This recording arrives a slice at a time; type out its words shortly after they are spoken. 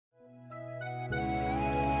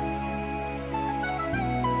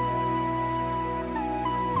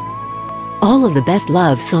All of the best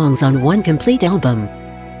love songs on one complete album.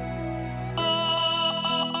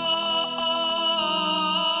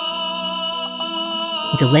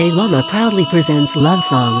 Lama proudly presents Love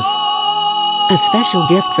Songs. A special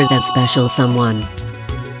gift for that special someone.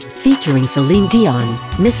 Featuring Celine Dion,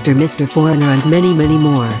 Mr. Foreigner and many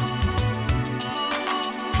more.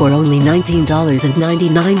 For only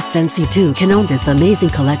 $19.99 you too can own this amazing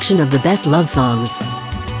collection of the best love songs.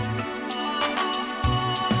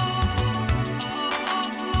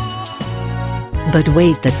 But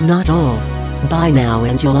wait, that's not all. Buy now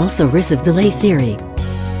and you'll also receive delay theory.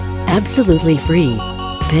 Absolutely free.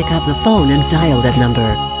 Pick up the phone and dial that number.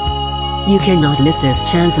 You cannot miss this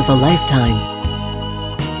chance of a lifetime.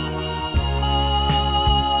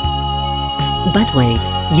 But wait,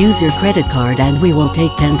 use your credit card and we will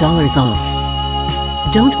take $10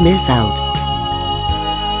 off. Don't miss out.